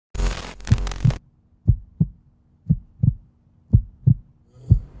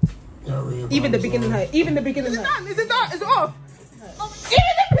Even the beginning hurt. Even the beginning hurt. Is it done? Is it off?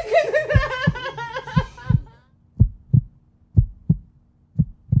 Even the beginning hurt.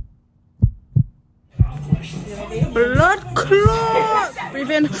 Blood clot.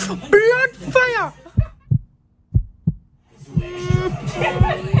 Breathe in. Blood fire.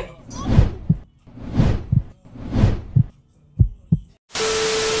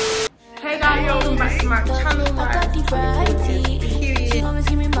 Hey guys, welcome back to my channel.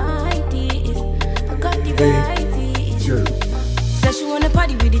 Said she wanna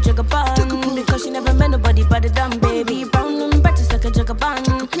party with the jugabun because she never met nobody but the dumb baby. Brown and bright just like a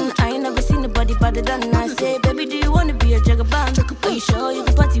jugabun. I ain't never seen nobody but the done. I say, baby, do you wanna be a jugabun? Are you sure you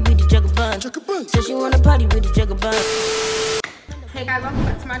can party with the jugabun? Said she wanna party with the jugabun. Hey guys, welcome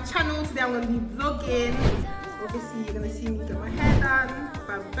back to my channel. Today I'm gonna be vlogging. Obviously, you're gonna see me get my hair done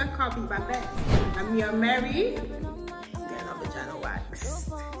by Rebecca, be by Bex, and me and Mary. Get another vagina wax.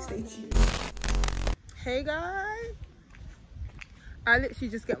 Stay tuned. Hey guys, I literally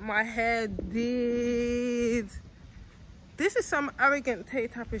just get my hair did. This is some arrogant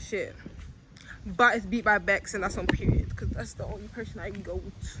type of shit, but it's beat by Bex, and that's on period because that's the only person I can go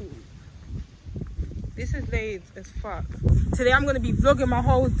to. This is laid as fuck. Today I'm gonna be vlogging my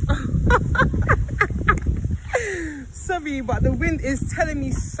whole. Sorry, but the wind is telling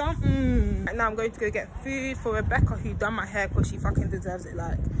me something. Right now I'm going to go get food for Rebecca, who done my hair because she fucking deserves it.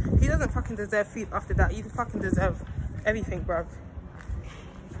 Like, he doesn't fucking deserve food after that. You fucking deserve everything, bruv.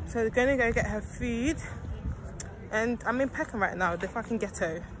 So we're gonna go get her food, and I'm in Peckham right now, the fucking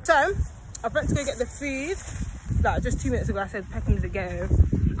ghetto. So I went to go get the food. Like just 2 minutes ago I said Peckham's the ghetto.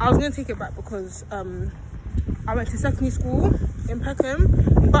 I was gonna take it back because I went to secondary school in Peckham,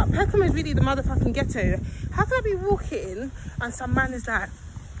 but Peckham is really the motherfucking ghetto. How can I be walking and some man is like,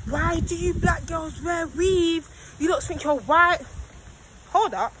 why do you black girls wear weave? You don't think you're white?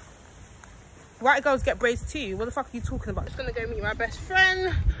 Hold up. White girls get braids too. What the fuck are you talking about? I'm just gonna go meet my best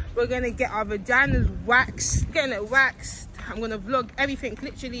friend. We're gonna get our vaginas waxed. Getting it waxed. I'm gonna vlog everything,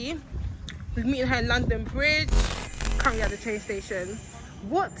 literally. We're meeting her in London Bridge. Currently at the train station.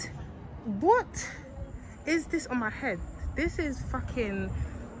 What is this on my head? This is fucking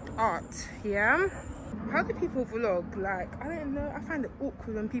art, yeah? How do people vlog? Like, I don't know, I find it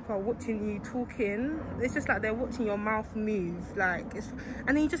awkward when people are watching you talking. It's just like they're watching your mouth move, like, it's,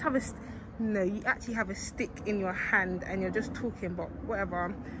 and then you just have a, no, you actually have a stick in your hand and you're just talking, but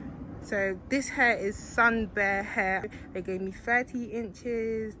whatever. So this hair is Sunber hair. They gave me 30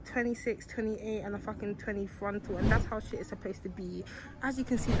 inches, 26, 28, and a fucking 20 frontal, and that's how shit is supposed to be. As you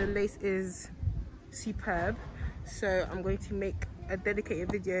can see, the lace is superb. So I'm going to make a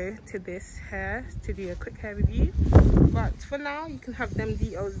dedicated video to this hair to do a quick hair review. But for now, you can have them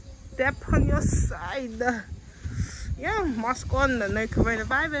details there on your side. Yeah, mask on, no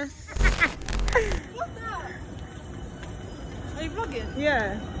coronavirus. What's that? Are you vlogging?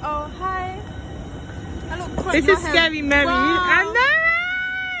 Yeah. Oh, hi. I look crazy. This is Scary Mary. Wow. I know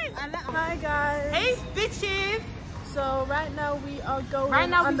it! Hi guys. Hey bitches! So right now we are going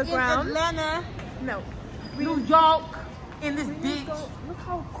underground. in Atlanta. No. New York. In this bitch. Look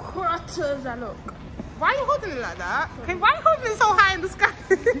how crutches I look. Why are you holding it like that? Okay, why are you holding it so high in the sky?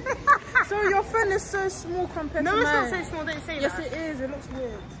 So your phone is so small compared to mine. No, it's not so small, don't say yes, that. Yes, it is. It looks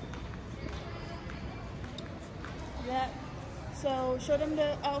weird. Yeah. So show them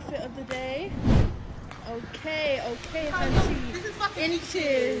the outfit of the day. Okay, hunty. This is fucking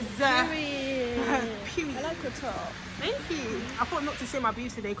inches. Period. I like your top. Thank you. I thought not to show my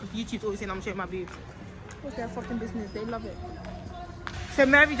boobs today because YouTube's always saying I'm showing my boobs. What's their fucking business? They love it. So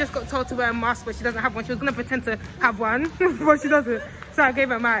Mary just got told to wear a mask, but she doesn't have one. She was gonna pretend to have one, but she doesn't. So I gave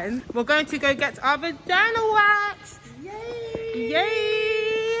her mine. We're going to go get our vagina waxed. Yay!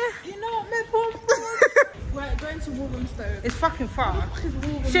 Yay! You know what, my pom We're going to Walthamstow. It's fucking far.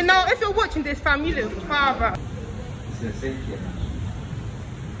 Chanel, if you're watching this, fam, you live far, bro.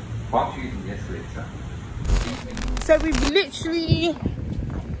 So we've literally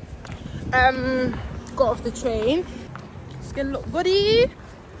got off the train. Skin look goody.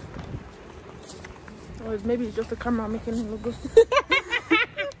 Or maybe it's just the camera making him look good.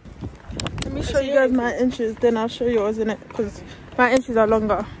 Let me show you guys my inches, then I'll show yours in it, because my inches are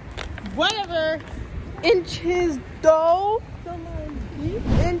longer. Whatever. Inches though.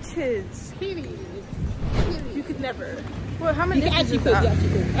 Inches. Period. You could never. Well, how many inches is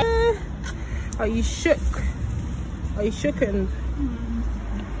that? Are you shook? Are you shooken?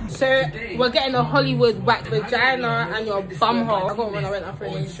 So we're getting a Hollywood whack vagina and your bum hole. I got when I went up for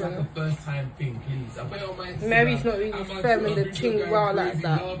an intro. Mary's not really firm in the ting well like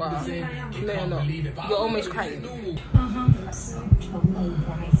that, but no, you're not. You're almost crying.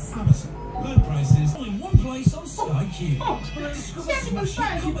 Low prices, all in one place on SkyQ.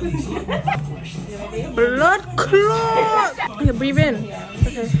 Blood clot. Okay, breathe in.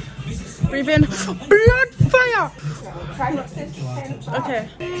 Okay. Breathe in. Blood fire. Okay.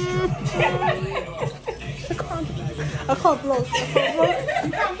 I can't blow.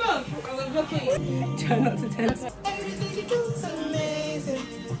 You can't blow? Try not to tense.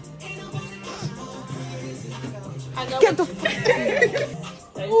 Get the fuck.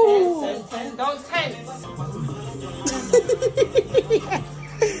 Ooh. Don't tense.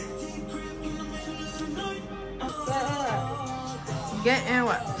 Getting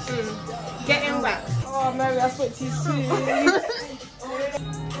what? Getting what? Oh, Mary, I spoke too soon.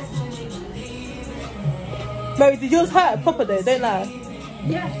 Mary, did yours hurt proper though? Don't lie.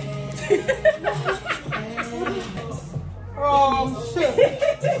 Yeah. Oh shit.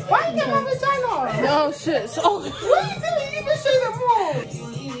 Why you get my vagina? Oh shit. So, what are you doing? You even show them more.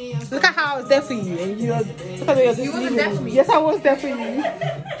 Look at how I was there for you. And you wasn't there for me. Yes, I was there for you.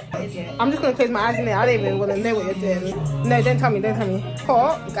 I'm just gonna close my eyes in there. I don't even want to know what you're doing. No, don't tell me. Don't tell me.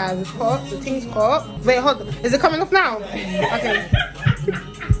 Hot, guys. It's hot. The thing's hot. Wait, hold. Is it coming off now? Okay.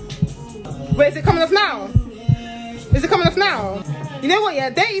 Wait, is it coming off now? Is it coming off now? You know what? Yeah,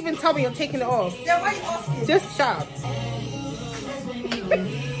 don't even tell me you're taking it off. Yeah, why are you asking? Just shut up.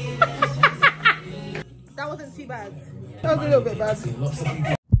 That wasn't too bad. That was a little bit bad.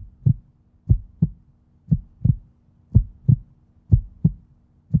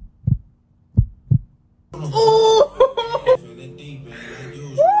 Oh!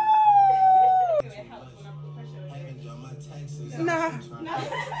 Nah.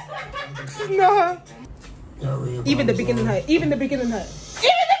 Nah. Even the beginning hurt. Even the beginning hurt.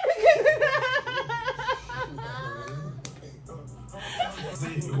 Even the beginning hurt.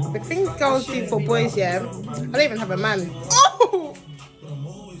 The things girls do for boys, yeah. I don't even have a man. Oh!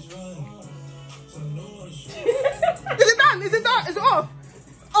 Is it done? Is it done? Is it off?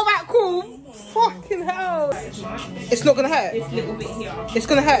 Alright, cool. Fucking hell. It's not gonna hurt. It's a little bit here. It's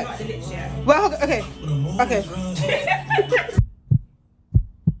gonna hurt. Well, okay. Okay.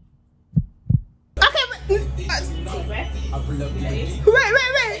 Wait.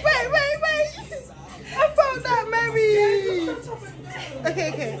 I found that, Mary.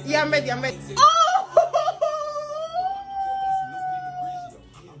 Okay. Yeah, I'm ready. Oh!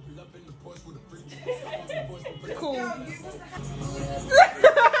 Cool.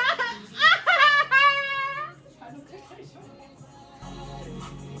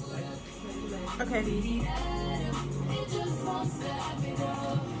 Okay.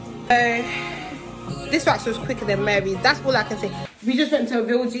 This wax was quicker than Mary. That's all I can say. We just went to a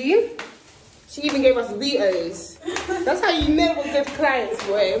Vilgie. She even gave us Layo'S. That's how you know what good clients,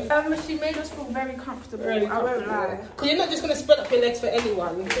 boy. She made us feel very comfortable. I won't lie. Because you're not just going to spread up your legs for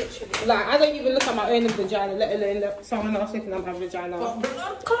anyone. Literally. Like, I don't even look at my own vagina, let alone look someone else looking at my vagina. But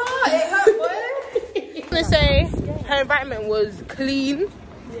it hurt, boy. I'm going to say her environment was clean.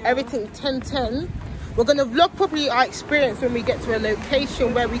 Yeah. Everything 10-10. We're going to vlog properly our experience when we get to a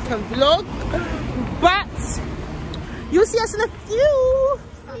location where we can vlog. But you'll see us in a few.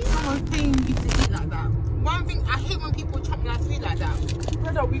 Someone's paying you to eat like that. One thing, I hate when people chomp my food like that.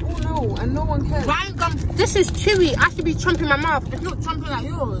 Brother, we all know and no one cares. Buying gum, this is chewy. I should be chomping my mouth. It's not chomping like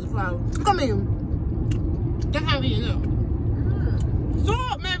yours. Wow. Come in. That's how you look.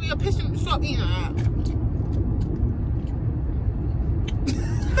 Stop, Mary, you're pissing. Stop eating like that.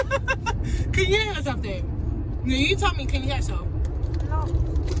 Can you hear yourself then? No, you tell me, can you hear yourself? No.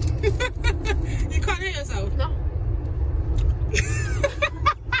 You can't hear yourself? No.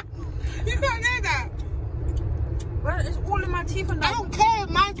 You can't hear that? Well, it's all in my teeth and I don't care.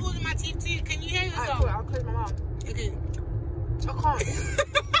 Mine's all in my teeth too. Can you hear yourself? I'll close my mouth. Okay. I can't.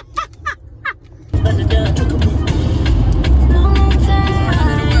 You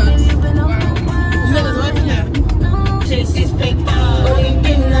know the word, yeah? Jesse's paper. Only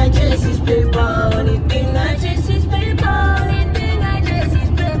thing like Jesse's paper. Only thing like Jesse's paper. Only thing like Jesse's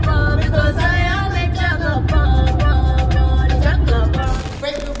paper. Because I am a jagabon.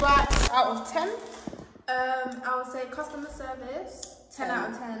 Rate the wax out of 10. I would say customer service, 10 out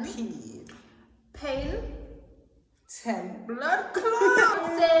of 10. Period. Pain, 10. blood clot, I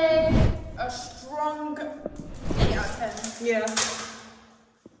would say a strong 8 out of 10. Yeah.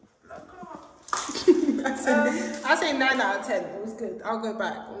 Blood clot. I'll say 9 out of 10. It was good. I'll go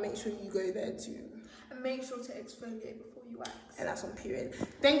back and make sure you go there too. And make sure to exfoliate before you wax. And that's on period.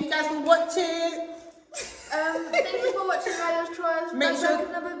 Thank you guys for watching. Thank you for watching Layo'S Tries. Make sure.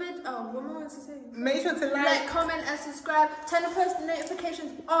 What more to say? Make sure to Like, comment, and subscribe. Turn the post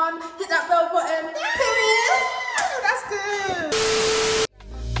notifications on. Hit that bell button. Period. That's good.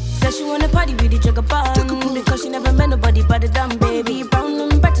 jagaban.